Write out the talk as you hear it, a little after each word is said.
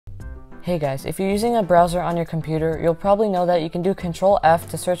Hey guys, if you're using a browser on your computer, you'll probably know that you can do Ctrl F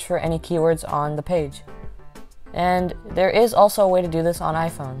to search for any keywords on the page. And there is also a way to do this on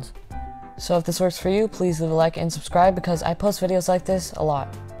iPhones. So if this works for you, please leave a like and subscribe because I post videos like this a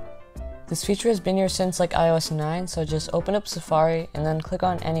lot. This feature has been here since like iOS 9, so just open up Safari and then click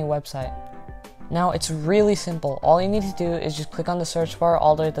on any website. Now it's really simple. All you need to do is just click on the search bar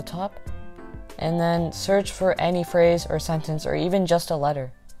all the way at the top and then search for any phrase or sentence or even just a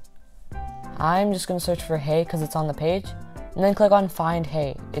letter. I'm just going to search for hey because it's on the page, and then click on find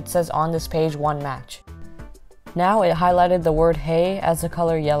hey. It says on this page one match. Now it highlighted the word hey as the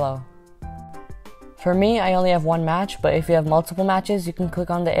color yellow. For me, I only have one match, but if you have multiple matches, you can click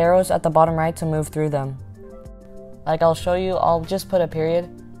on the arrows at the bottom right to move through them. Like I'll show you, I'll just put a period,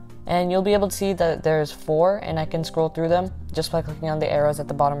 and you'll be able to see that there's 4, and I can scroll through them just by clicking on the arrows at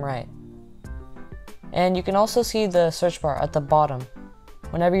the bottom right. And you can also see the search bar at the bottom.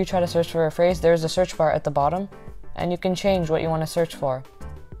 Whenever you try to search for a phrase, there's a search bar at the bottom, and you can change what you want to search for.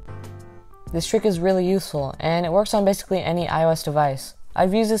 This trick is really useful, and it works on basically any iOS device.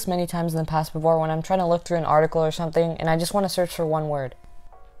 I've used this many times in the past before when I'm trying to look through an article or something, and I just want to search for one word.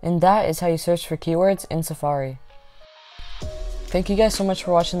 And that is how you search for keywords in Safari. Thank you guys so much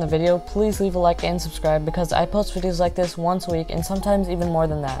for watching the video. Please leave a like and subscribe because I post videos like this once a week and sometimes even more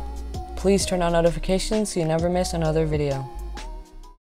than that. Please turn on notifications so you never miss another video.